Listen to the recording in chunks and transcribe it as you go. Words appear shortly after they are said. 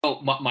Oh,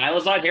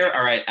 Milo's on here?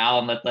 All right,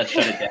 Alan, let's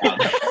shut it down.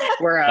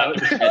 We're out.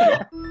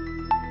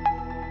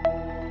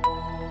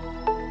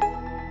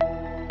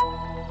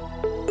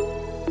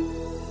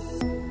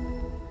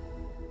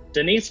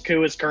 Denise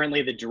Koo is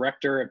currently the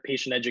Director of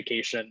Patient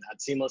Education at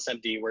Seamless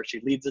MD, where she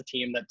leads a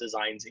team that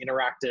designs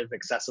interactive,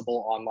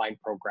 accessible online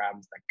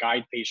programs that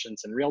guide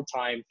patients in real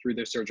time through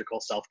their surgical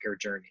self-care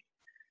journey.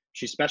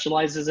 She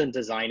specializes in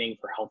designing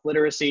for health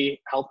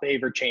literacy, health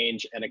behavior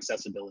change, and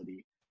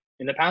accessibility.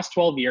 In the past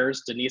 12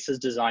 years, Denise has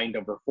designed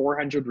over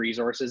 400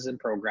 resources and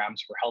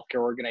programs for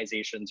healthcare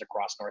organizations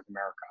across North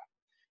America.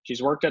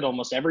 She's worked at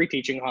almost every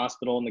teaching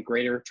hospital in the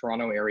Greater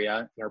Toronto area,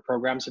 and her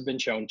programs have been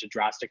shown to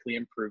drastically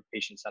improve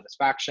patient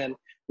satisfaction,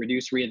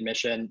 reduce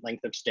readmission,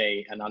 length of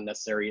stay, and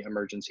unnecessary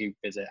emergency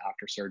visit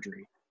after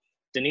surgery.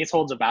 Denise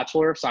holds a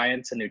Bachelor of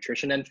Science in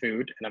Nutrition and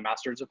Food and a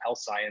Master's of Health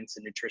Science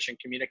in Nutrition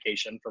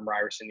Communication from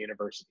Ryerson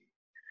University.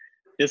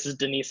 This is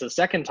Denise's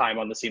second time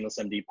on the Seamless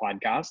MD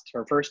podcast.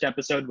 Her first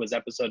episode was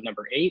episode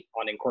number 8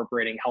 on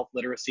incorporating health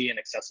literacy and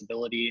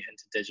accessibility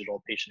into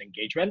digital patient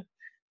engagement.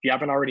 If you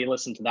haven't already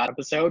listened to that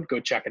episode, go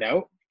check it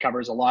out. It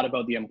covers a lot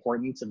about the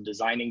importance of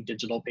designing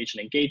digital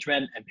patient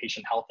engagement and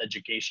patient health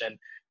education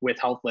with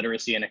health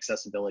literacy and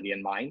accessibility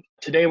in mind.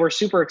 Today, we're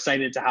super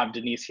excited to have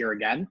Denise here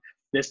again,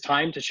 this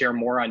time to share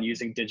more on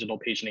using digital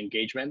patient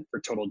engagement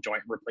for total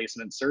joint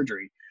replacement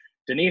surgery.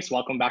 Denise,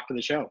 welcome back to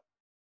the show.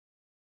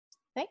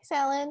 Thanks,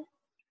 Alan.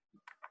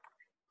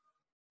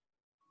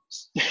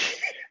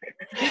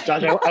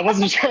 Josh, I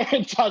wasn't sure.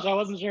 Josh, I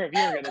wasn't sure if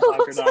you were going to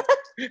talk or not.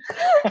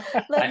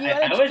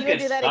 I always get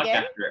stuck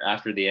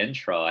after the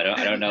intro. I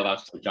don't know if I'm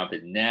supposed to jump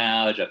in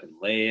now, jump in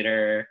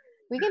later.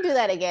 We can do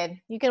that again.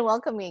 You can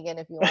welcome me again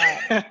if you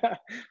want.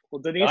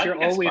 Well, Denise,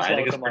 you're always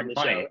welcome on the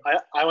show.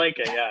 I like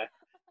it. Yeah,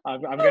 I'm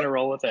going to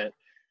roll with it.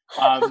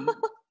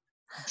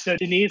 So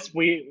Denise,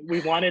 we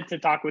wanted to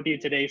talk with you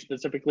today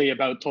specifically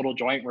about total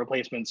joint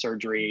replacement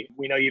surgery.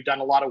 We know you've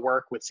done a lot of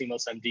work with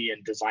Seamless MD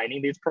in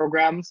designing these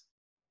programs.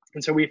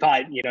 And so we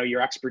thought,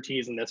 your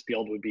expertise in this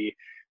field would be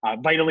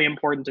vitally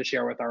important to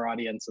share with our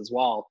audience as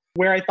well.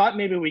 Where I thought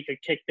maybe we could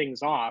kick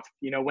things off,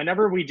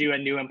 whenever we do a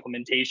new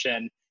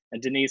implementation,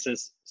 and Denise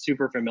is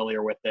super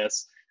familiar with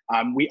this,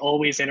 we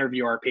always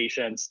interview our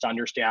patients to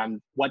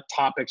understand what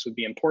topics would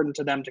be important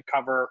to them to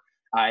cover.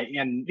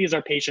 And these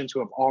are patients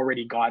who have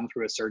already gone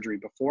through a surgery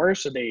before,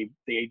 so they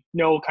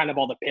know kind of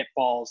all the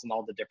pitfalls and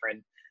all the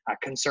different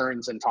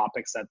concerns and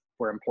topics that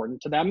were important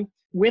to them.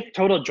 With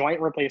total joint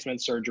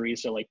replacement surgery,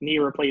 so like knee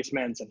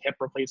replacements and hip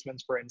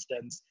replacements, for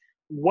instance,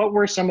 what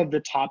were some of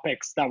the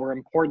topics that were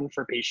important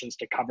for patients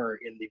to cover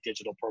in the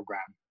digital program?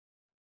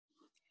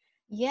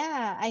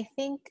 Yeah, I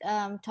think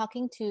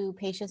talking to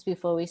patients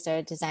before we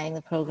started designing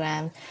the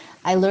program,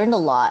 I learned a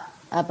lot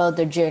about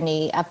their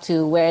journey up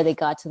to where they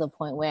got to the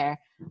point where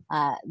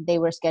they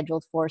were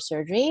scheduled for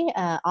surgery.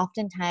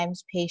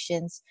 Oftentimes,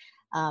 patients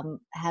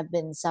have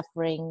been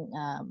suffering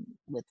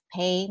with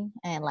pain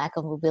and lack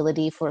of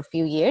mobility for a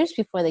few years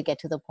before they get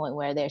to the point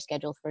where they're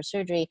scheduled for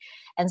surgery.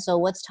 And so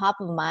what's top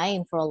of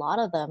mind for a lot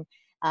of them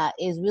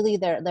is really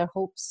their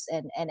hopes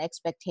and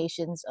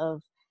expectations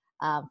of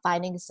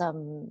finding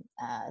some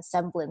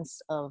semblance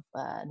of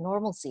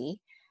normalcy,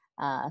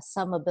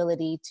 some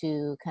ability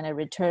to kind of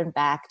return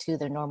back to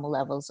their normal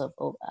levels of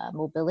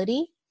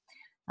mobility.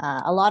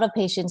 A lot of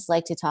patients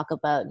like to talk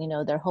about,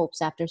 their hopes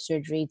after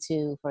surgery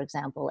to, for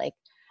example, like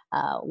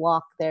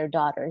walk their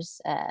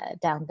daughters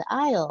down the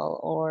aisle,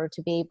 or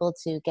to be able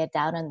to get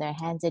down on their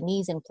hands and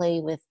knees and play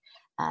with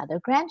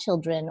their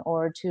grandchildren,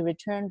 or to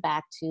return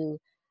back to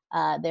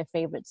their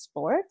favorite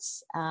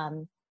sports.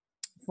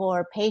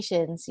 For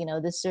patients,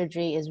 this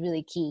surgery is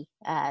really key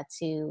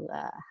to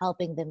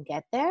helping them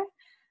get there.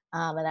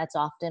 And that's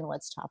often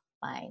what's top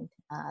of mind.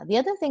 The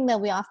other thing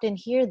that we often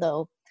hear,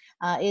 though,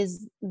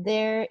 is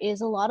there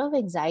is a lot of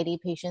anxiety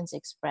patients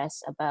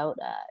express about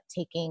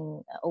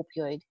taking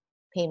opioid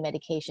pain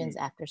medications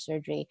after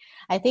surgery.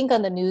 I think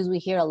on the news, we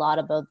hear a lot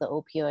about the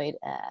opioid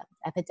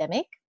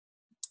epidemic.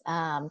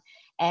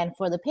 And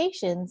for the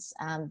patients,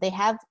 they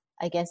have,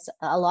 I guess,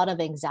 a lot of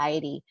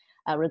anxiety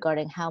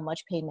regarding how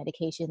much pain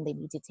medication they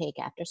need to take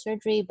after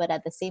surgery, but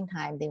at the same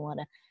time, they want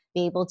to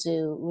be able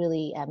to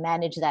really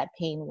manage that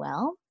pain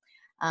well.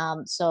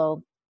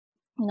 So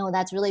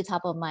that's really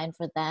top of mind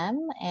for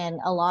them. And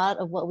a lot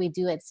of what we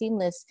do at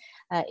Seamless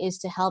is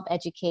to help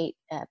educate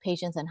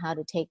patients on how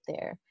to take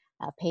their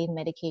pain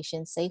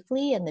medication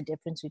safely, and the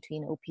difference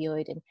between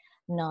opioid and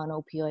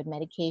non-opioid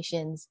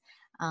medications,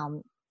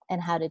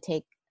 and how to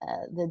take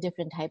the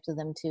different types of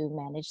them to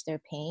manage their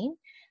pain.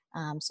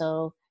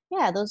 So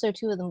yeah, those are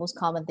two of the most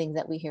common things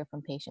that we hear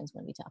from patients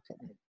when we talk to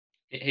them.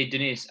 Hey,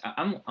 Denise,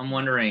 I'm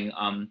wondering,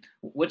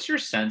 what's your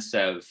sense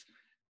of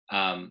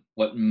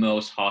what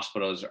most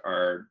hospitals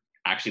are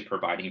actually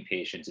providing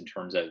patients in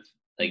terms of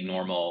like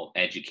normal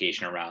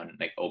education around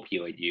like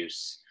opioid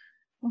use?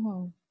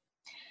 Mm-hmm.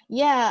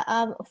 Yeah,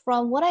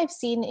 from what I've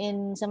seen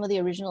in some of the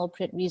original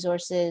print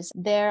resources,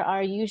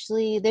 there's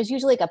usually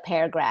like a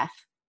paragraph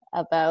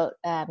about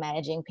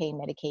managing pain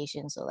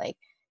medication. So like,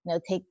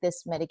 take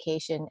this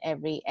medication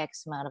every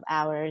X amount of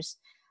hours.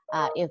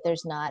 If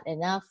there's not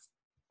enough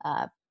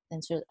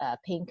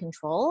pain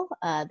control,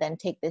 then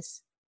take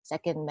this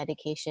second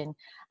medication.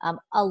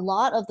 A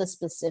lot of the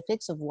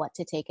specifics of what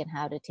to take and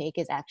how to take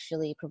is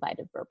actually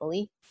provided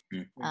verbally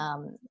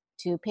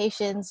to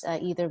patients,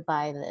 either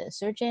by the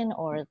surgeon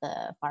or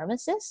the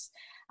pharmacist.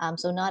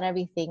 So not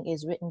everything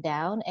is written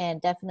down,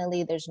 and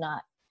definitely there's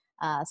not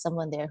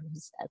someone there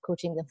who's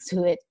coaching them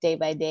through it day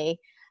by day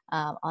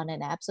on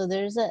an app. So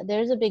there's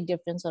a big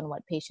difference on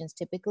what patients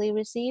typically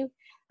receive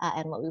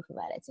and what we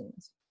provide at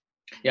Seamless.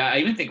 Yeah, I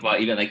even think about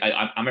even like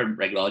I'm a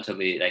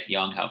relatively like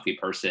young, healthy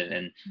person,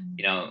 and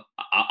you know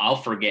I'll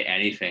forget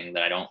anything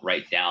that I don't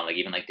write down, like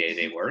even like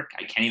day-to-day work.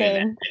 I can't even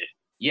imagine it.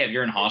 Yeah, if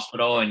you're in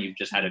hospital and you've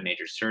just had a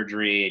major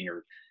surgery and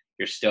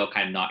you're still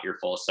kind of not your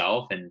full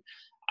self, and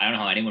I don't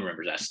know how anyone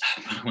remembers that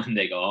stuff when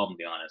they go home, to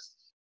be honest.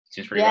 It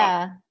seems pretty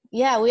rough.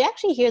 Yeah, we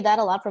actually hear that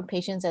a lot from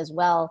patients as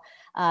well,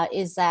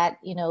 is that,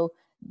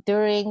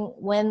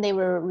 when they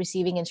were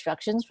receiving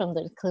instructions from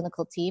the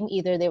clinical team,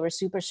 either they were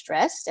super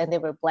stressed and they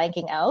were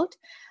blanking out,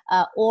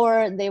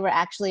 or they were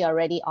actually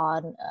already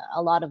on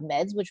a lot of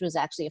meds, which was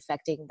actually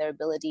affecting their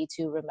ability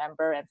to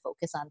remember and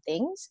focus on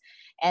things.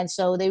 And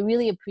so they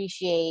really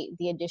appreciate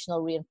the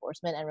additional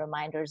reinforcement and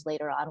reminders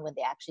later on when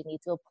they actually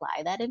need to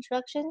apply that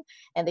instruction,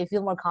 and they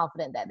feel more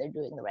confident that they're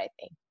doing the right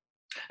thing.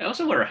 I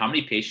also wonder how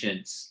many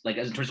patients, like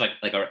in terms of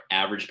like our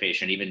average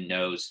patient, even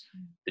knows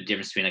the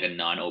difference between like a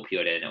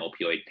non-opioid and an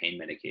opioid pain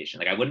medication.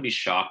 Like I wouldn't be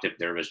shocked if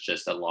there was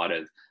just a lot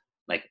of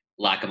like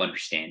lack of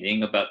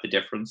understanding about the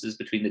differences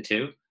between the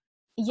two.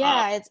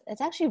 Yeah,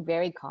 it's actually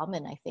very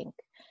common, I think.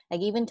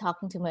 Like even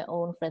talking to my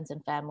own friends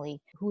and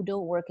family who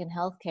don't work in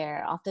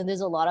healthcare, often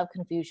there's a lot of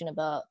confusion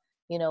about,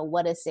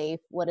 what is safe,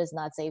 what is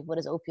not safe, what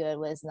is opioid,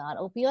 what is not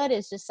opioid.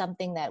 It's just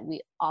something that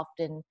we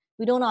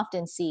don't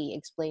often see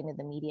explained in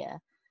the media.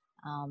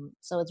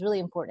 So it's really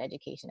important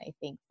education, I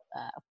think,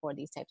 for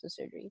these types of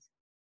surgeries.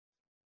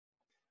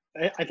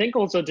 I think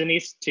also,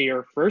 Denise, to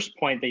your first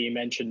point that you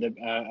mentioned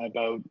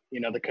about,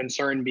 the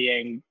concern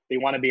being they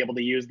want to be able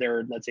to use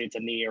their, let's say it's a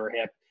knee or a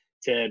hip,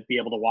 to be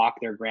able to walk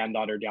their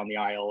granddaughter down the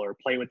aisle or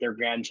play with their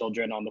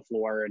grandchildren on the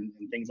floor and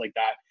things like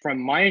that. From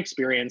my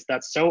experience,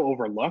 that's so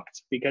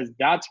overlooked because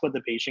that's what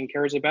the patient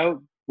cares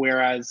about.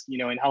 Whereas,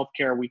 in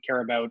healthcare, we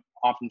care about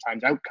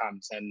oftentimes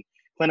outcomes and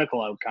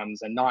clinical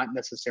outcomes and not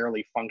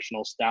necessarily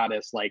functional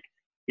status, like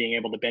being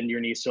able to bend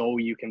your knee so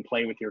you can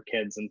play with your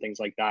kids and things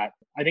like that.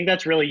 I think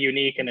that's really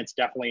unique, and it's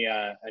definitely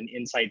an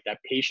insight that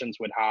patients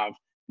would have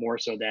more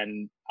so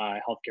than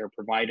healthcare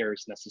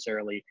providers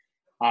necessarily.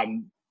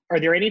 Are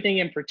there anything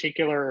in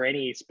particular or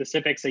any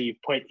specifics that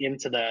you've put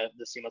into the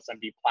Seamless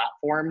MD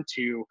platform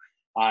to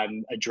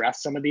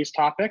address some of these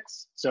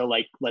topics? So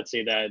like, let's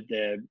say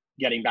the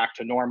getting back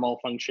to normal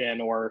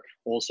function, or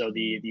also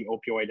the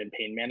opioid and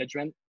pain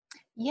management?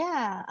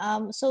 Yeah,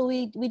 so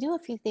we do a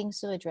few things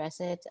to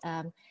address it.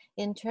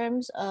 In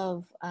terms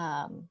of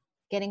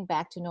getting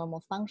back to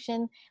normal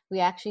function, we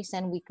actually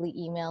send weekly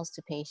emails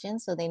to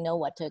patients so they know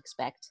what to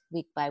expect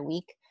week by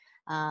week.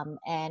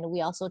 And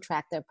we also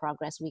track their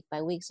progress week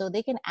by week so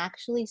they can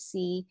actually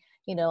see,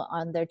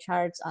 on their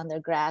charts, on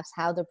their graphs,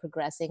 how they're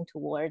progressing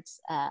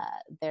towards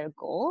their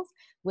goals,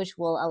 which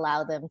will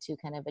allow them to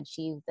kind of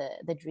achieve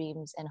the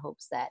dreams and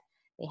hopes that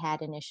they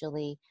had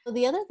initially. So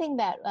the other thing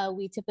that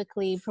we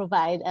typically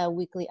provide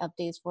weekly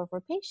updates for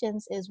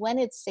patients is when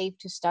it's safe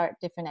to start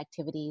different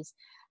activities.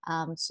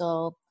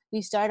 So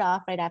we start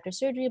off right after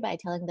surgery by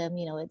telling them,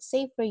 it's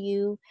safe for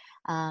you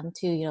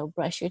to,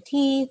 brush your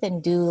teeth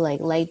and do like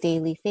light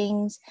daily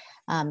things,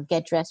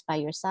 get dressed by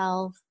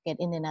yourself, get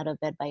in and out of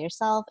bed by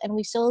yourself. And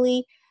we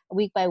slowly,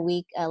 week by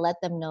week, let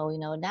them know,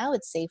 now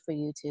it's safe for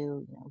you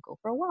to go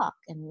for a walk,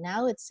 and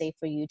now it's safe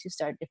for you to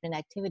start different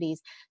activities.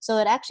 So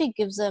it actually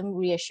gives them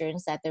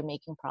reassurance that they're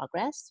making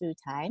progress through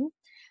time,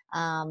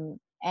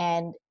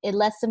 and it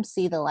lets them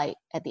see the light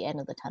at the end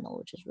of the tunnel,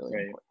 which is really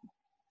important.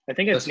 I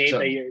think it's neat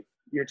that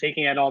you're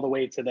taking it all the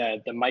way to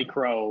the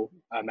micro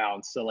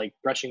amounts. So like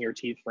brushing your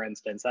teeth, for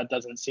instance, that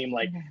doesn't seem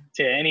like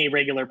to any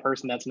regular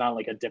person that's not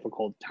like a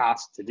difficult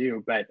task to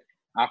do, but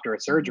after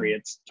a surgery,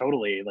 it's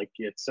totally like,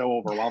 it's so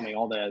overwhelming,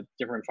 all the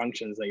different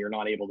functions that you're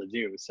not able to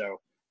do. So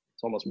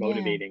it's almost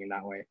motivating in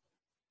that way.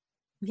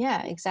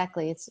 Yeah,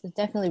 exactly. It's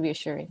definitely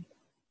reassuring.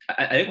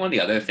 I think one of the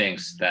other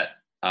things that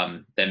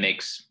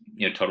makes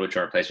Total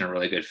Joint Replacement a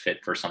really good fit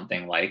for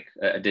something like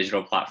a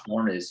digital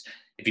platform is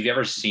if you've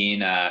ever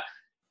seen a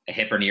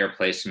hip or knee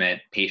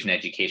replacement patient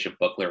education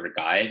booklet or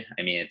guide.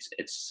 I mean,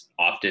 it's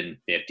often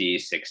 50,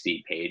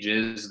 60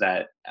 pages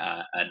that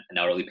an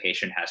elderly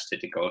patient has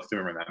to go through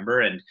and remember.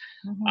 And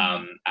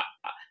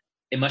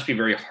it must be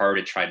very hard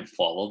to try and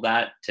follow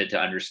that to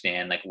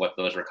understand like what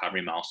those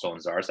recovery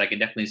milestones are. So I can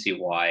definitely see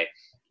why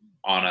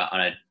on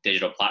a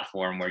digital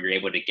platform where you're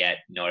able to get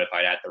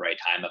notified at the right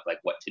time of like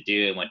what to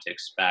do and what to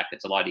expect,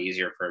 it's a lot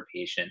easier for a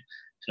patient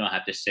to not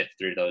have to sift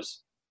through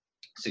those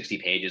 60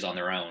 pages on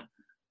their own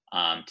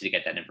to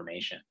get that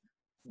information.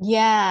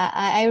 Yeah,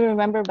 I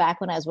remember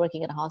back when I was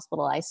working in a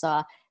hospital, I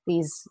saw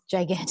these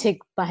gigantic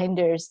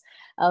binders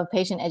of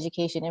patient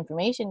education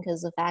information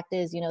because the fact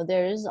is,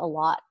 there's a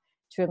lot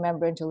to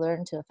remember and to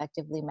learn to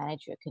effectively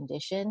manage your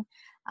condition.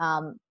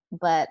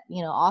 But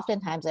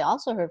oftentimes I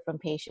also heard from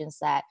patients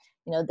that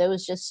there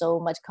was just so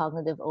much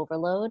cognitive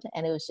overload,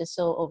 and it was just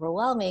so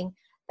overwhelming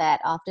that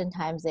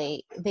oftentimes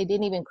they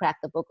didn't even crack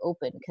the book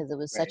open because it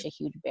was such a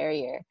huge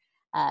barrier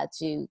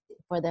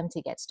for them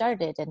to get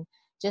started. And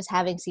just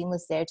having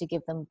Seamless there to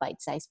give them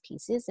bite-sized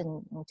pieces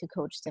and to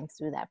coach them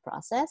through that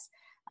process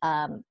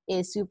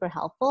is super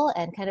helpful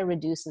and kind of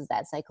reduces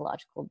that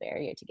psychological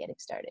barrier to getting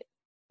started.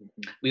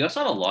 We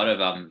also have a lot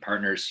of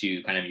partners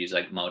who kind of use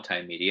like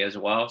multimedia as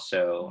well.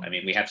 So, I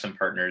mean, we have some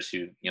partners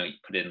who,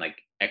 put in like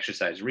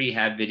exercise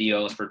rehab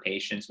videos for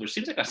patients, which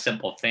seems like a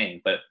simple thing.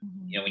 But,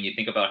 when you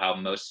think about how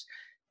most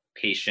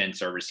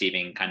patients are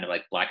receiving kind of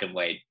like black and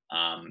white,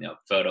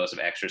 photos of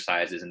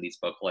exercises in these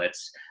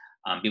booklets,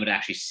 being able to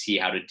actually see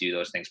how to do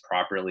those things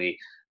properly,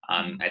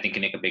 I think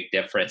can make a big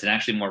difference. And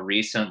actually more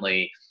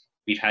recently,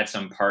 we've had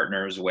some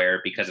partners where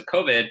because of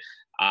COVID,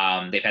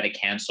 they've had to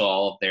cancel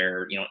all of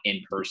their,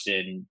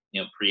 in-person,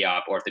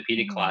 pre-op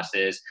orthopedic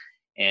classes.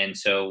 And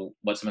so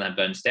what some of them have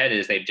done instead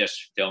is they've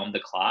just filmed the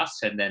class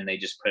and then they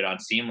just put it on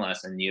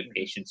Seamless, and you have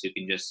patients who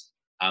can just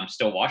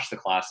still watch the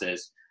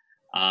classes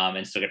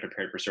and still get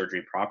prepared for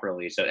surgery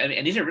properly. So,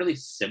 and these are really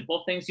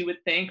simple things you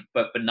would think,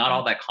 but not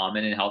all that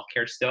common in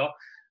healthcare still,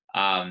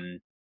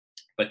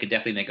 but could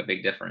definitely make a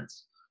big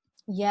difference.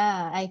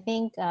 Yeah, I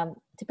think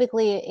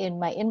typically in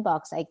my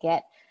inbox, I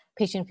get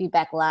patient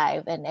feedback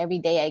live, and every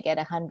day I get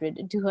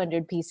 100,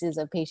 200 pieces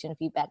of patient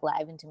feedback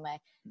live into my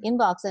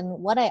inbox. And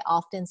what I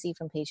often see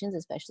from patients,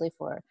 especially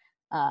for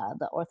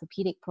the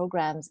orthopedic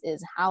programs,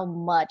 is how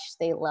much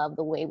they love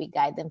the way we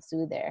guide them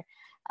through their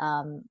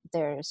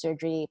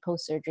surgery,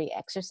 post-surgery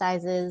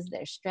exercises,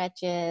 their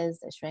stretches,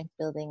 their strength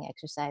building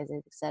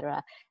exercises,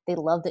 etc. They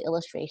love the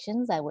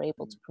illustrations that we're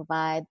able to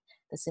provide,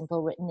 the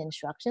simple written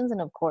instructions, and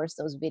of course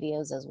those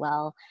videos as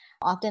well.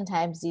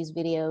 Oftentimes these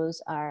videos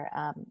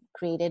are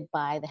created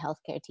by the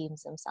healthcare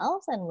teams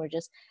themselves, and we're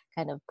just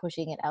kind of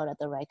pushing it out at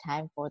the right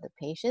time for the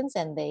patients,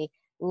 and they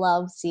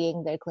love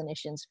seeing their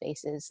clinicians'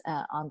 faces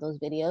on those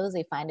videos.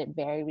 They find it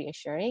very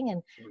reassuring,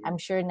 and I'm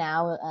sure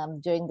now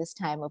during this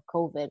time of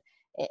COVID,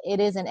 it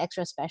is an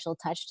extra special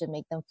touch to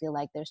make them feel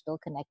like they're still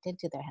connected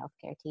to their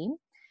healthcare team.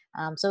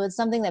 So it's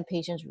something that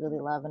patients really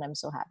love, and I'm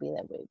so happy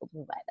that we're able to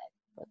provide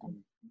that for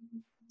them.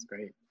 That's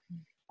great.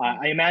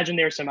 I imagine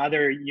there's some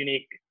other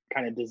unique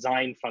kind of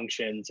design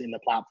functions in the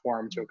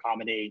platform to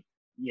accommodate,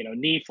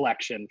 knee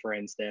flexion, for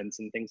instance,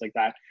 and things like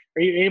that.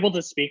 Are you able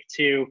to speak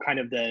to kind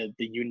of the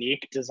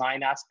unique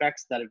design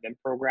aspects that have been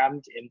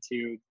programmed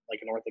into like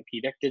an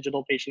orthopedic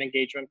digital patient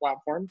engagement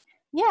platform?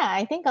 Yeah,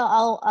 I think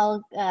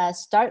I'll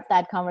start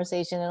that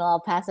conversation, and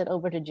I'll pass it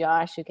over to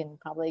Josh, who can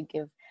probably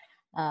give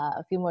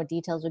a few more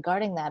details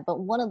regarding that.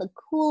 But one of the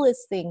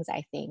coolest things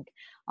I think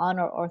on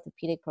our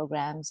orthopedic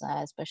programs,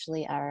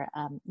 especially our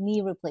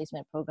knee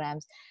replacement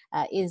programs,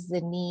 is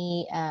the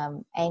knee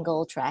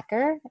angle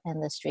tracker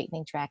and the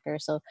straightening tracker.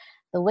 So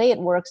the way it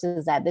works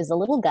is that there's a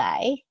little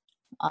guy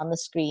on the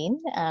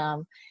screen,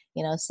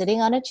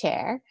 sitting on a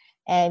chair,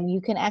 and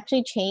you can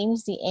actually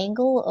change the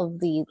angle of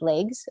the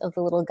legs of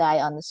the little guy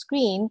on the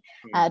screen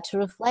to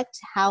reflect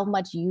how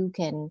much you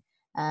can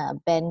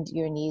bend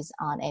your knees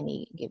on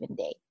any given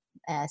day.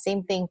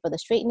 Same thing for the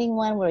straightening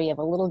one, where you have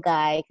a little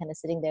guy kind of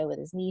sitting there with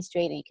his knee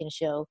straight, and you can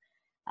show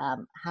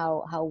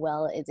how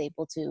well it's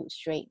able to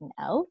straighten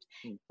out.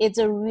 It's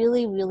a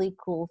really, really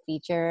cool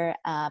feature,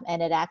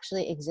 and it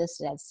actually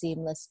existed at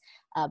Seamless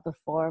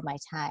before my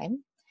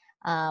time.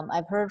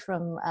 I've heard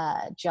from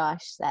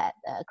Josh that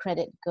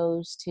credit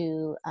goes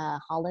to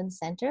Holland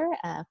Center,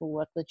 who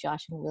worked with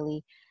Josh and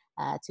Willie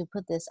to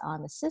put this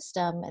on the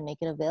system and make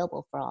it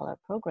available for all our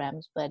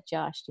programs. But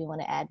Josh, do you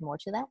want to add more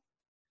to that?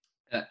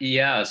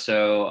 Yeah,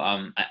 so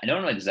I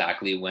don't know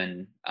exactly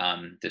when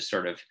this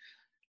sort of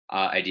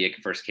idea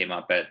first came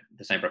up at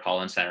the Sniper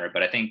Collins Center,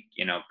 but I think,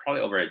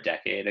 probably over a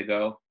decade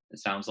ago, it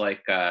sounds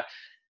like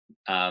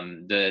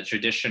the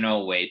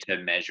traditional way to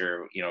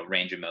measure,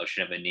 range of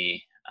motion of a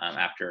knee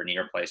after a knee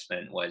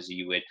replacement was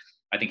you would,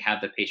 I think,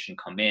 have the patient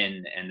come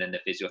in, and then the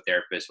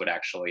physiotherapist would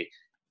actually,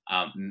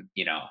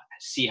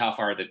 see how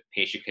far the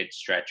patient could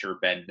stretch or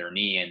bend their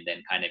knee, and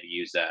then kind of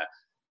use a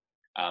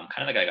kind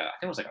of like I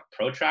think it was like a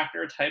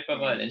protractor type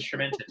of an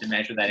instrument to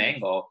measure that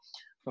angle.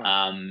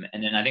 And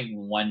then I think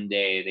one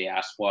day they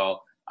asked,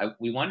 well,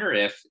 we wonder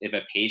if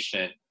a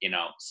patient,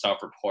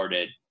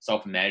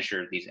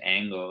 self-measured these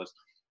angles,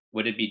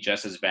 would it be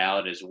just as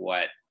valid as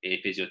what a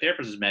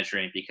physiotherapist is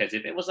measuring? Because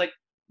if it was like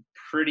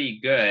pretty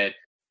good,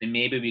 then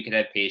maybe we could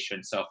have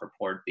patients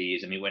self-report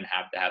these, and we wouldn't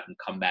have to have them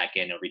come back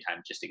in every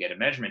time just to get a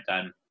measurement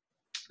done.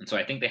 And so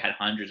I think they had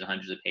hundreds and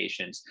hundreds of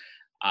patients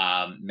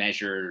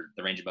measure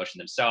the range of motion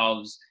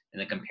themselves,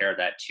 and then compare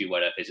that to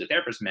what a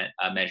physiotherapist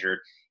measured.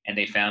 And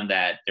they found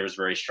that there was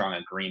very strong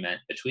agreement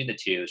between the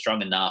two,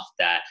 strong enough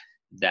that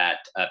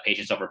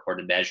patient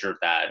self-reported measure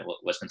that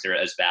was considered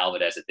as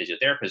valid as a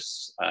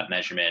physiotherapist's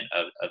measurement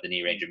of the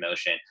knee range of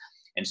motion.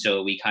 And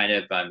so we kind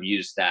of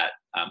used that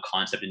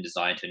concept and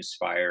design to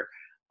inspire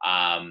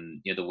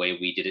the way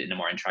we did it in a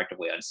more interactive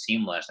way on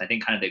Seamless. I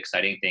think kind of the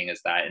exciting thing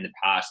is that in the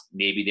past,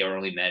 maybe they were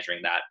only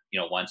measuring that,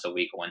 once a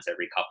week or once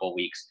every couple of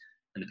weeks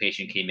when the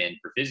patient came in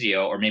for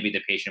physio, or maybe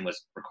the patient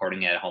was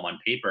recording it at home on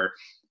paper.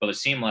 But with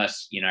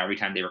Seamless, every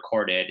time they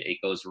recorded, it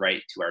goes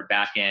right to our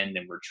back end,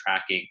 and we're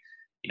tracking,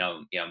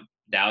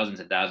 thousands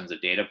and thousands of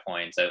data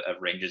points of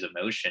ranges of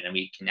motion. And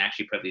we can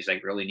actually put these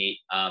like really neat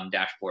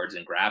dashboards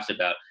and graphs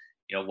about,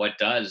 what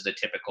does the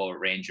typical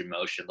range of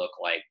motion look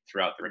like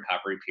throughout the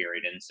recovery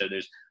period. And so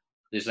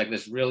there's like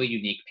this really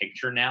unique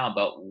picture now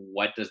about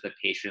what does the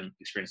patient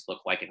experience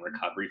look like in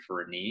recovery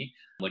for a knee,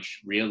 which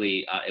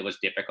really it was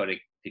difficult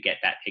to get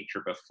that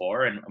picture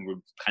before. And we're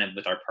kind of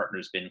with our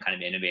partners been kind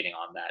of innovating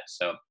on that.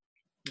 So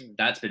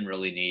that's been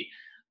really neat.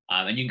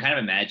 And you can kind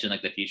of imagine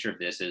like the future of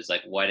this is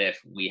like, what if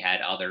we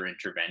had other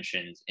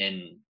interventions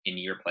in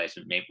your place,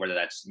 whether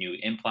that's new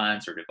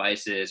implants or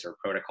devices or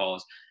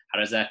protocols, how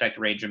does that affect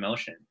range of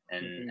motion?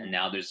 And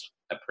now there's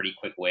a pretty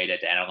quick way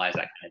to analyze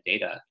that kind of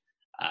data.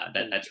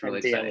 That's really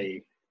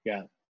exciting.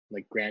 Yeah,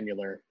 like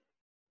granular.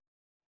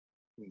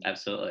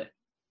 Absolutely.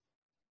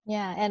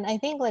 Yeah, and I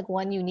think like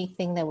one unique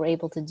thing that we're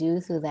able to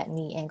do through that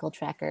knee ankle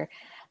tracker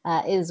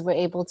is we're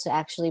able to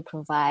actually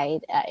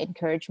provide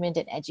encouragement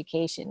and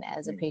education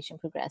as a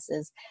patient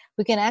progresses.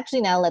 We can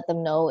actually now let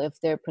them know if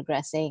they're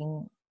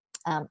progressing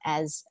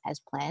as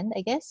planned,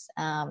 I guess,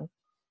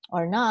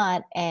 or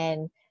not,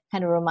 and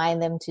kind of remind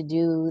them to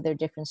do their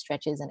different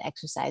stretches and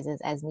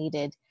exercises as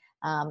needed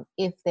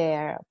if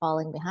they're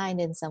falling behind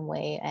in some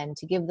way, and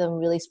to give them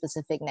really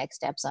specific next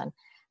steps on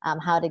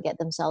how to get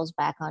themselves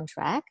back on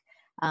track.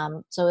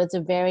 So it's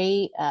a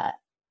very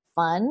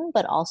fun,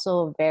 but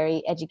also a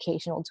very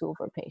educational tool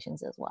for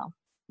patients as well.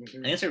 I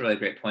think it's a really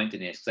great point,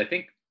 Denise, because I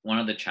think one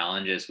of the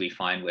challenges we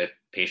find with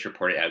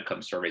patient-reported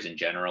outcome surveys in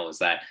general is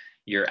that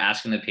you're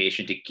asking the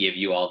patient to give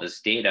you all this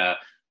data,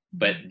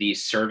 but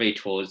these survey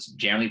tools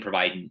generally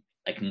provide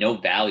like no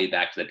value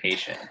back to the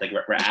patient. Like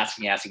we're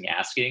asking, yeah.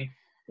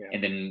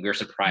 And then we're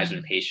surprised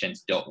when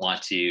patients don't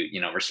want to,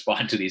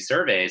 respond to these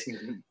surveys.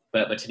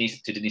 But to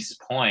Denise's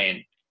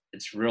point,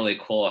 it's really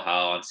cool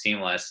how on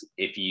Seamless,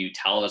 if you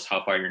tell us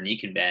how far your knee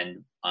can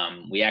bend,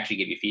 we actually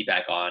give you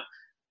feedback on,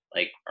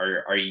 like,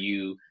 are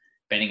you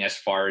bending as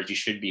far as you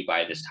should be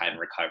by this time in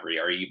recovery?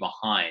 Are you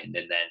behind?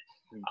 And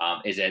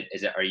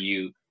then are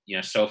you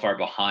so far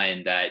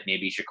behind that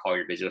maybe you should call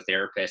your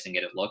physiotherapist and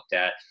get it looked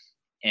at?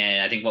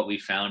 And I think what we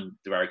found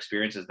through our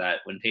experience is that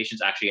when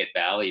patients actually get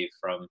value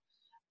from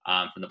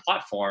the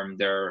platform,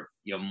 they're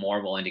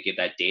more willing to give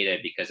that data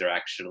because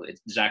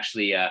there's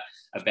actually a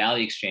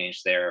value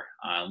exchange there,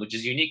 which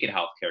is unique in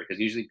healthcare, because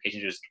usually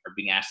patients just are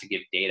being asked to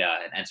give data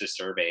and answer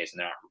surveys and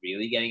they're not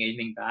really getting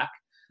anything back.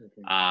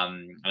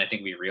 And I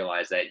think we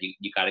realized that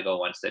you got to go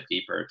one step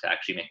deeper to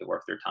actually make it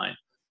worth their time.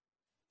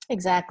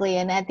 Exactly.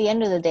 And at the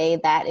end of the day,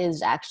 that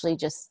is actually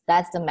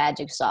that's the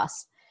magic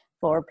sauce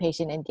for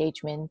patient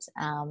engagement.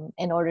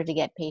 In order to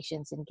get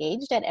patients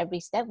engaged at every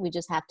step, we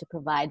just have to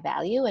provide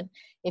value. And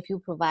if you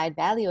provide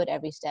value at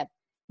every step,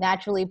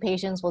 naturally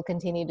patients will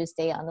continue to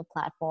stay on the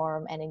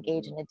platform and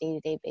engage on a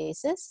day-to-day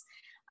basis.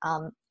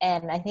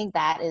 And I think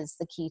that is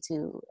the key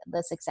to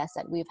the success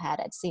that we've had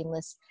at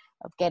Seamless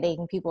of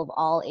getting people of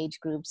all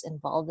age groups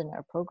involved in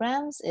our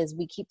programs, is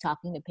we keep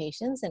talking to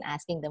patients and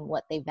asking them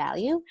what they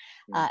value,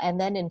 and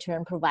then in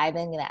turn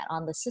providing that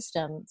on the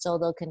system so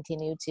they'll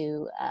continue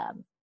to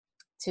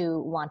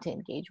want to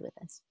engage with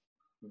us.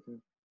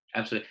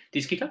 Absolutely.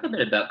 Can you talk a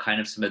bit about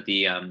kind of some of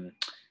the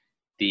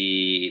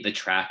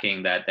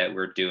tracking that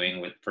we're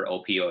doing for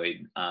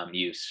opioid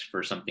use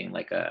for something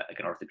like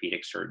an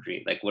orthopedic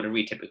surgery? Like, what are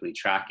we typically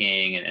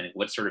tracking, and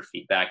what sort of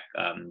feedback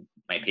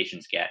might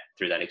patients get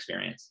through that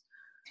experience?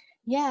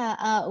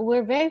 Yeah,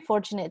 we're very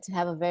fortunate to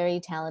have a very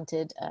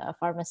talented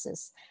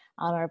pharmacist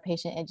on our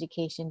patient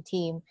education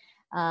team.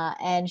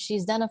 And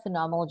she's done a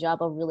phenomenal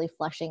job of really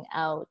fleshing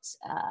out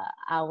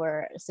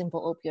our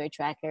simple opioid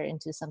tracker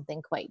into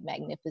something quite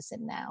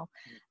magnificent now.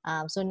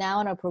 So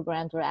now in our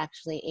programs, we're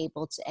actually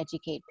able to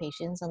educate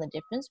patients on the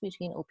difference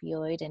between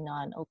opioid and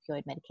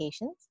non-opioid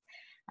medications.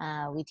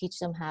 We teach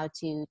them how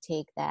to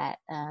take the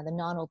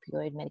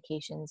non-opioid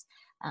medications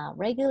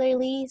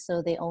regularly,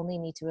 so they only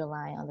need to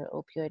rely on their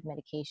opioid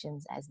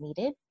medications as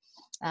needed.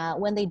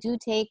 When they do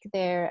take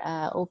their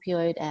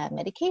opioid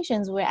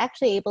medications, we're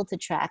actually able to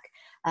track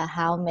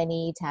how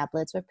many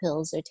tablets or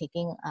pills they're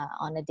taking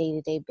on a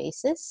day-to-day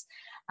basis,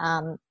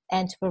 and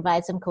to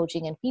provide some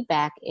coaching and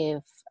feedback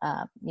if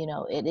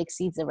it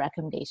exceeds the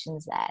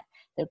recommendations that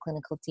their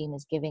clinical team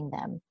is giving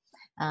them.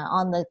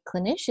 On the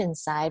clinician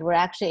side, we're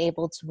actually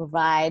able to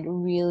provide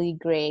really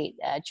great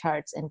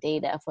charts and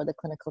data for the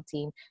clinical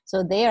team.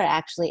 So they are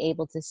actually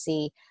able to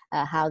see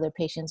how their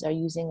patients are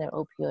using their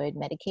opioid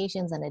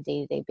medications on a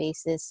day-to-day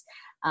basis.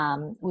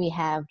 We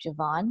have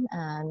Javon,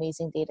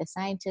 amazing data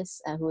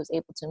scientist, who is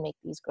able to make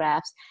these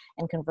graphs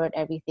and convert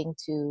everything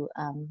to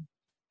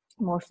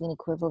morphine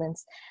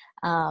equivalents.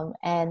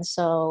 And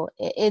so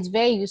it's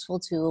very useful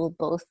tool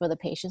both for the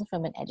patients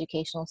from an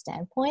educational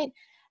standpoint,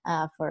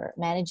 for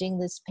managing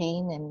this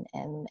pain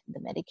and the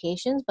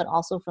medications, but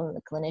also from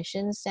the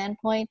clinician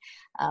standpoint,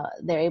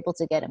 they're able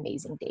to get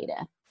amazing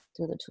data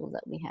through the tools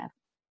that we have.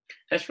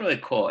 That's really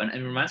cool. And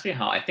it reminds me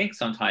how I think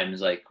sometimes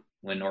like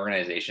when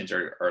organizations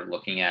are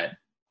looking at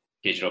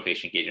digital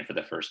patient engagement for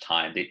the first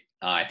time,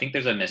 I think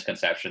there's a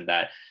misconception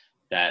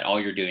that all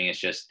you're doing is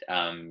just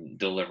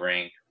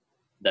delivering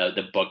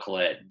the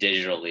booklet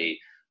digitally.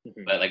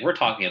 Mhm. But like we're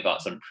talking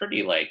about some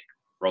pretty like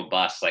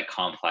robust, like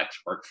complex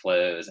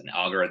workflows and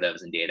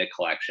algorithms and data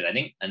collection. I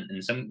think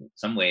in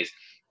some ways,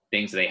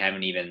 things they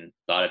haven't even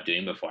thought of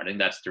doing before. I think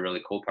that's the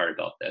really cool part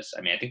about this.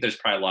 I mean, I think there's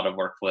probably a lot of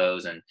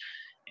workflows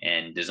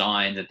and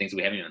designs and things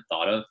we haven't even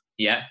thought of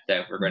yet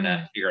that we're going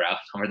to figure out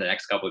over the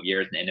next couple of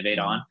years and innovate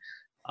on.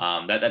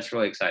 That's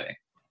really exciting.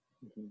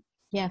 Mhm.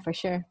 Yeah, for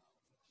sure.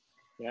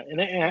 Yeah,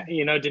 and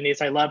you know,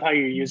 Denise, I love how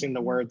you're using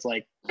the words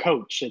like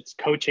coach. It's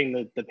coaching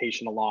the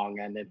patient along,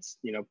 and it's,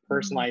 you know,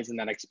 personalizing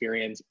that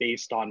experience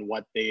based on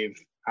what they've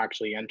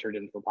actually entered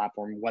into the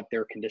platform, what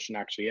their condition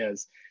actually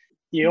is.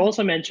 You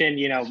also mentioned,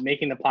 you know,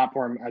 making the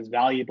platform as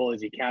valuable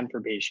as you can for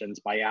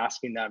patients by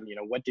asking them, you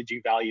know, what did you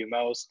value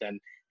most, and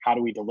how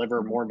do we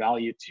deliver more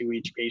value to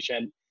each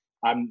patient?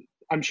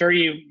 I'm sure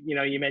you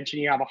know, you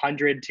mentioned you have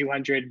 100,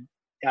 200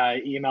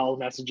 email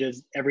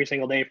messages every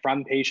single day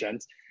from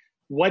patients.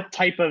 What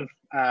type of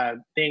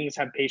things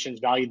have patients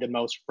valued the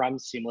most from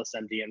Seamless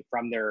MD and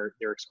from their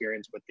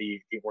experience with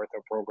the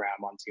ortho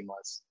program on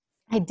Seamless?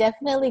 I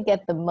definitely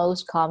get the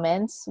most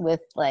comments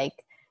with like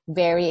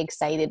very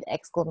excited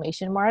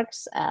exclamation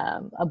marks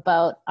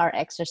about our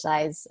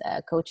exercise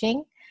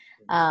coaching.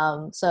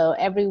 So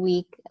every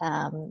week,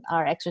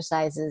 our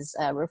exercises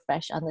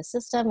refresh on the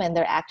system, and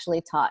they're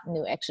actually taught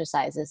new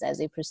exercises as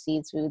they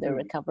proceed through their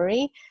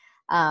recovery.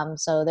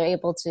 So they're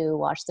able to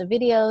watch the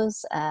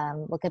videos,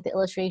 look at the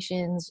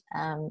illustrations,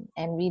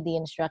 and read the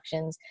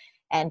instructions.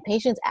 And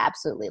patients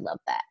absolutely love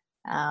that.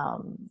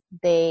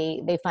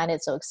 They find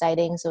it so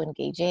exciting, so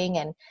engaging,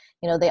 and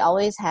you know, they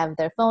always have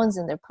their phones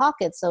in their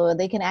pockets, so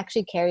they can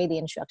actually carry the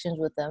instructions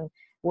with them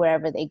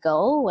wherever they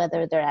go,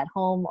 whether they're at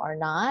home or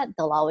not.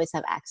 They'll always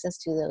have access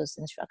to those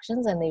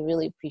instructions, and they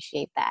really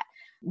appreciate that.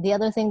 The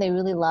other thing they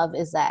really love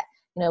is that,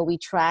 you know, we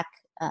track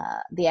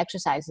the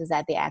exercises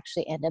that they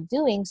actually end up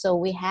doing. So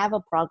we have a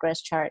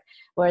progress chart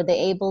where they're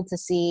able to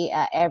see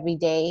every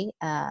day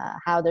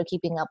how they're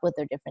keeping up with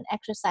their different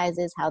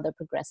exercises, how they're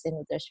progressing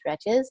with their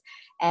stretches.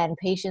 And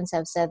patients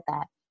have said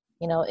that,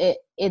 you know,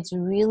 it's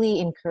really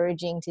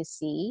encouraging to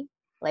see,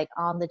 like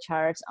on the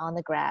charts, on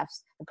the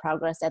graphs, the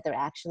progress that they're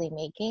actually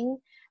making.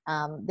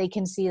 They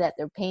can see that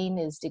their pain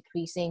is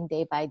decreasing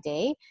day by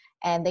day,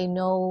 and they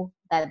know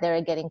that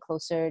they're getting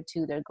closer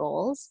to their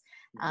goals.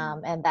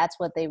 And that's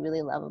what they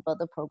really love about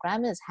the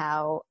program, is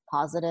how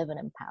positive and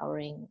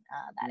empowering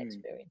that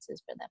experience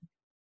is for them.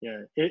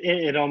 Yeah,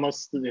 it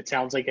almost, it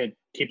sounds like it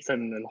keeps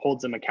them and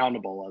holds them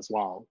accountable as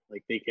well.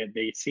 Like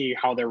they see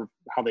how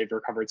they've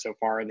recovered so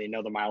far, and they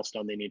know the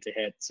milestone they need to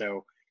hit.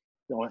 So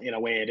in a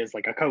way, it is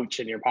like a coach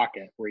in your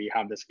pocket where you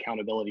have this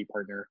accountability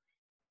partner.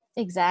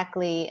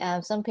 Exactly.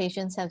 Some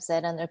patients have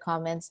said in their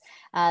comments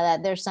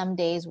that there's some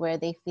days where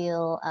they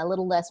feel a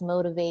little less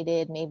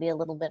motivated, maybe a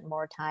little bit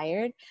more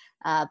tired.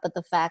 But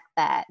the fact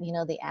that, you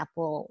know, the app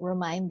will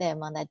remind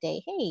them on that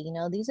day, hey, you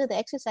know, these are the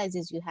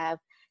exercises you have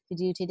to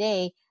do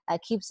today,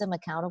 keeps them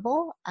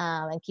accountable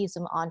and keeps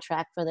them on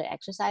track for their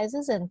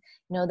exercises. And,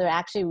 you know, they're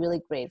actually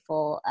really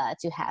grateful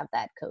to have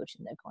that coach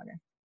in their corner.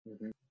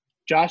 Mm-hmm.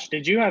 Josh,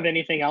 did you have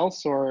anything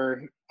else?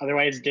 Or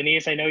otherwise,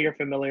 Denise, I know you're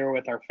familiar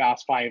with our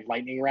Fast Five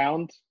lightning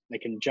round. I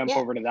can jump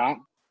over to that.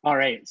 All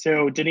right.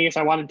 So Denise,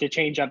 I wanted to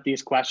change up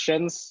these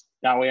questions.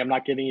 That way I'm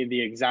not giving you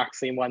the exact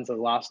same ones as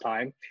last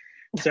time.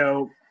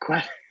 So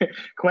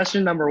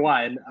question number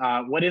one,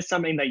 what is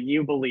something that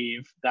you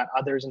believe that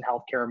others in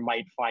healthcare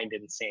might find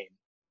insane?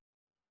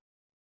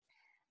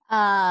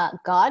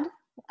 God.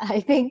 I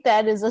think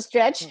that is a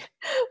stretch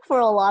for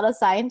a lot of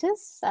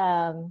scientists.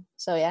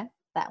 So yeah,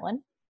 that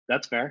one.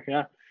 That's fair.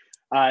 Yeah.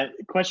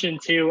 Question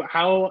two,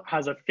 how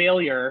has a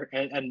failure,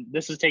 and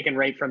this is taken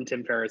right from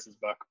Tim Ferriss's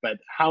book, but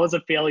how has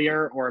a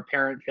failure or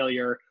apparent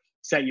failure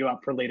set you up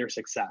for later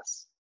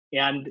success?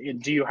 And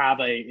do you have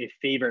a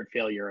favorite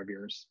failure of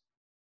yours?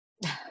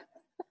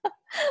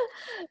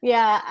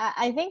 Yeah,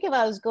 I think if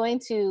I was going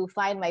to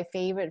find my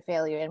favorite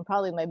failure, and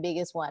probably my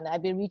biggest one,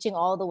 I've been reaching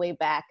all the way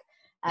back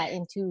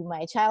into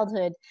my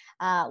childhood.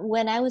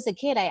 When I was a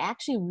kid, I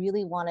actually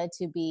really wanted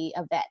to be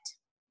a vet.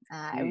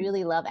 I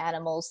really love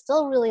animals,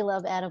 still really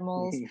love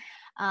animals.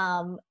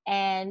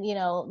 And, you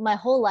know, my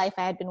whole life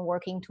I had been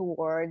working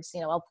towards,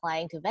 you know,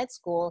 applying to vet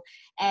school.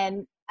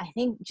 And I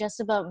think just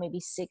about maybe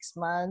 6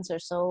 months or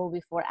so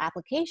before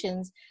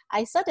applications,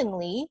 I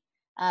suddenly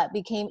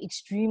became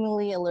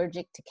extremely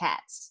allergic to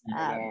cats,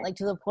 like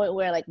to the point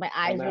where like my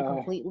eyes were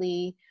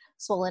completely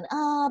swollen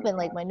up, and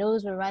like my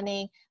nose was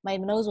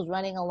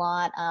running a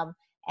lot.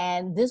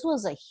 And this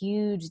was a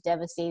huge,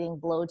 devastating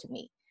blow to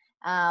me.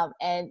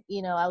 And,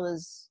 you know, I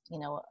was, you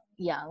know,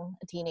 young,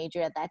 a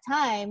teenager at that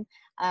time.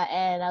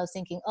 And I was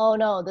thinking, oh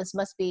no, this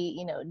must be,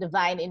 you know,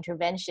 divine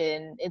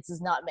intervention.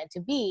 It's not meant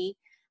to be.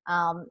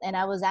 And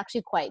I was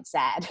actually quite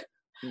sad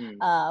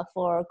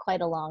for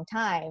quite a long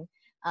time.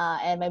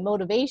 And my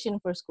motivation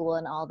for school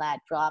and all that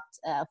dropped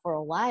for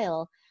a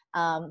while.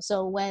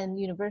 So when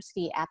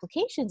university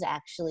applications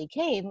actually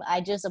came,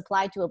 I just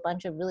applied to a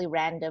bunch of really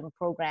random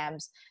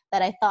programs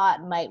that I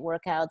thought might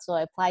work out. So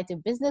I applied to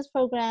business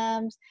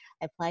programs,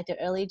 I applied to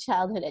early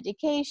childhood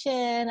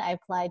education, I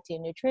applied to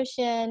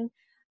nutrition,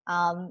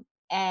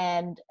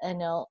 and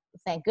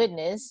thank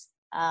goodness,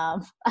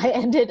 I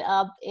ended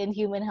up in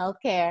human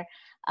healthcare,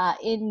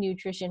 in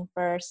nutrition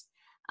first.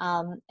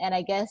 And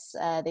I guess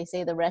they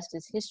say the rest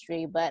is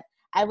history, but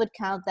I would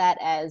count that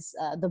as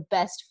the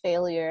best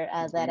failure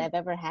that I've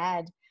ever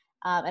had.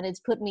 And it's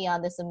put me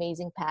on this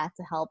amazing path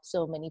to help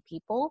so many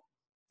people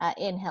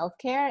in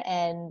healthcare.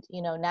 And,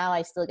 now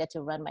I still get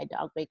to run my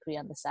dog bakery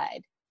on the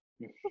side.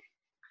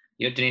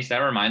 Denise, that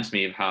reminds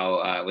me of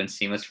how when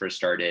Seamless first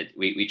started,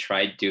 we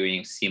tried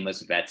doing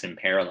Seamless Vets in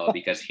parallel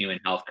because human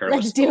healthcare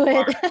was do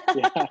it.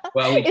 Yeah.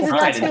 Well, we It's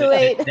tried, not too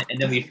late. and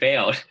then we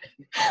failed.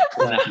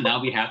 So now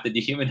we have to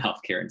do human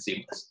healthcare in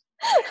Seamless.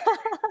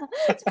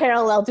 It's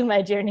parallel to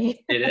my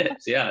journey. It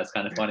is, yeah. It's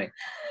kind of funny.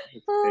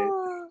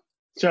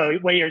 So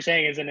what you're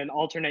saying is, in an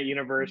alternate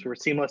universe where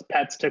Seamless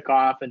Pets took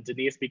off and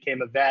Denise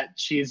became a vet,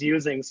 she's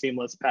using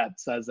Seamless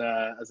Pets as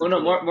a well, no,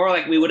 more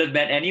like we would have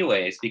met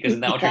anyways, because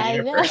in the alternate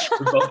universe,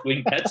 we're both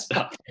doing pet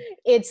stuff.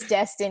 It's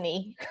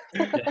destiny.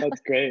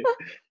 That's great.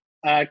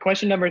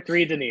 Question number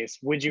 3, Denise.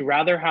 Would you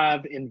rather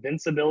have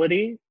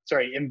invisibility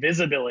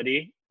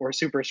or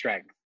super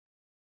strength?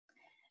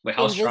 Wait,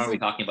 how strong are we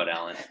talking about,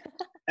 Alan?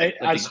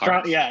 As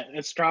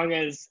strong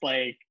as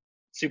like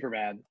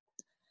Superman.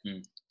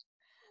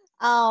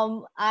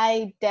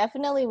 I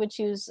definitely would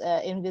choose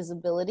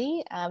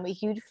invisibility. I'm a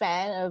huge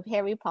fan of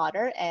Harry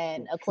Potter,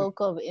 and a cloak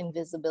of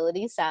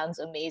invisibility sounds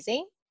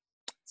amazing.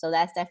 So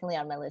that's definitely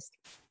on my list.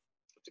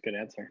 That's a good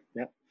answer.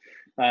 Yeah.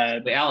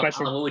 Wait, Alan,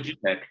 what would you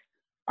pick?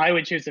 I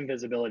would choose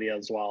invisibility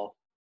as well.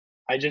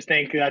 I just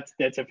think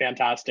that's a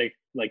fantastic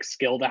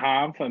skill to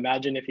have.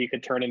 Imagine if you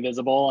could turn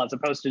invisible as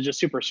opposed to just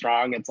super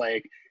strong. It's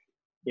like,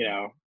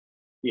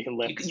 you can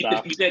lift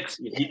stuff.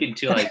 You can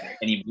do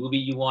any movie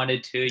you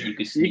wanted to. You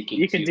could sneak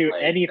you can do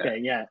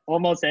anything. Yeah,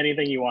 almost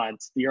anything you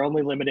want. You're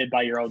only limited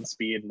by your own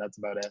speed, and that's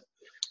about it.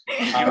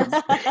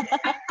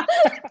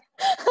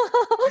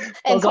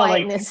 And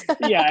quietness.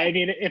 Yeah, I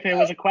mean, if it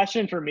was a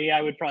question for me,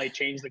 I would probably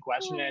change the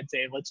question and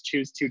say, let's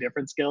choose 2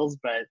 different skills,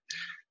 but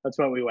that's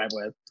what we went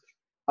with.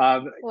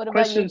 What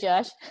about you,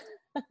 Josh?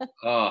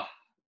 Oh,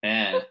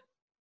 man.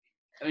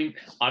 I mean,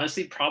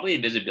 honestly, probably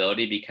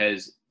invisibility,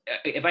 because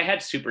if I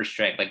had super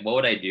strength, what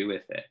would I do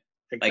with it?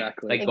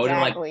 Exactly. Go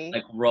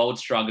to world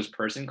strongest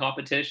person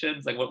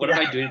competitions? What am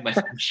I doing with my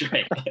super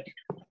strength?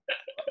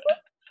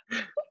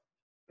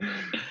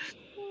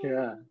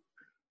 Yeah.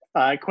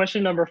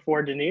 Question number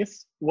 4,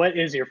 Denise. What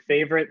is your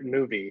favorite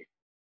movie?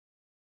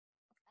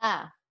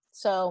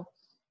 So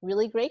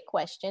really great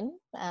question,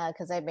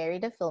 because I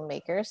married a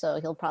filmmaker, so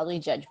he'll probably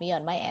judge me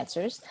on my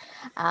answers.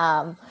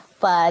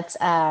 But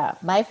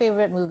my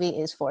favorite movie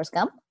is Forrest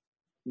Gump,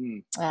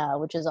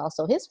 which is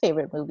also his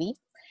favorite movie.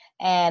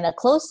 And a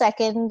close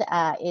second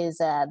is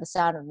The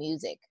Sound of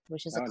Music,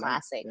 which is a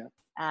classic. Nice.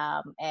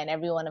 Yeah. And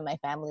everyone in my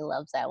family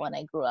loves that one.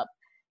 I grew up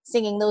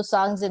singing those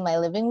songs in my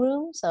living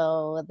room,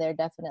 so they're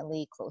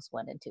definitely close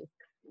 1 and 2.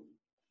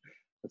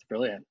 That's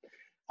brilliant.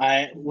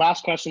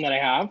 Last question that I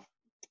have.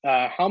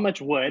 How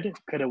much wood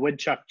could a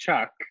woodchuck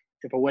chuck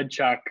if a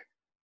woodchuck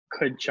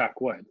could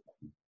chuck wood?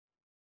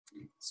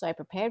 So I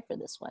prepared for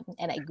this one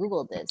and I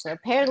Googled it. So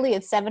apparently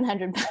it's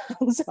 700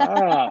 pounds.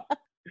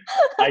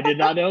 I did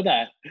not know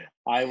that.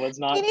 I was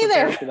not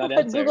prepared for that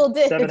answer. Google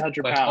did.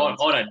 700 pounds.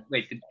 Hold on.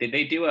 Wait, did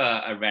they do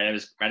a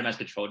randomized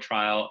control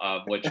trial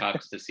of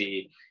woodchucks to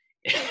see?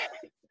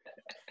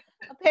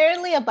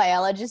 Apparently a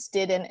biologist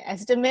did an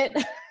estimate.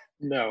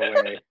 No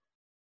way.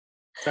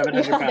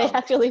 700 pounds. They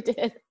actually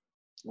did.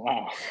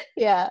 Wow.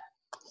 Yeah.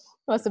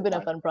 Must have been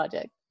a fun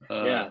project.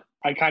 Yeah.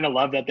 I kind of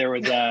love that there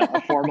was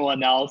a formal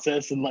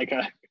analysis and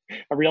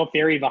a real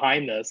theory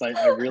behind this. I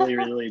really,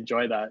 really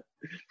enjoy that.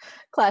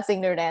 Classic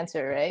nerd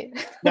answer, right?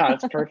 No,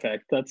 it's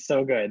perfect. That's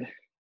so good.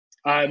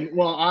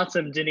 Well,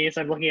 awesome, Denise.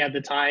 I'm looking at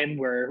the time.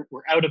 We're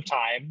out of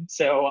time,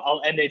 so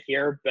I'll end it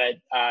here. But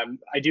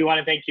I do want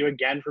to thank you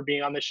again for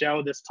being on the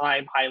show. This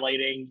time,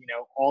 highlighting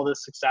all the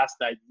success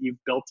that you've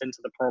built into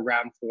the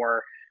program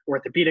for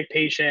orthopedic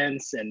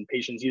patients and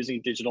patients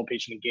using digital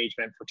patient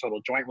engagement for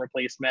total joint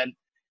replacement.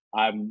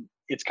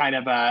 It's kind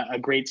of a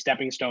great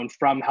stepping stone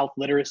from health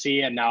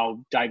literacy and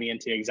now diving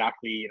into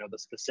exactly the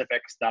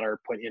specifics that are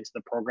put into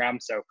the program.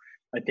 So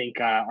I think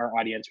our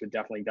audience would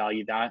definitely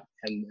value that.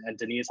 And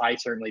Denise, I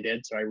certainly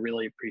did. So I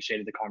really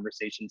appreciated the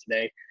conversation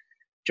today.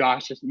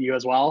 Josh, you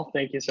as well.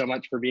 Thank you so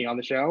much for being on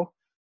the show.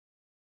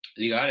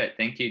 You got it.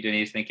 Thank you,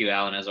 Denise. Thank you,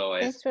 Alan, as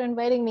always. Thanks for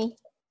inviting me.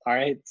 All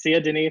right. See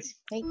you, Denise.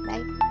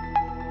 Bye.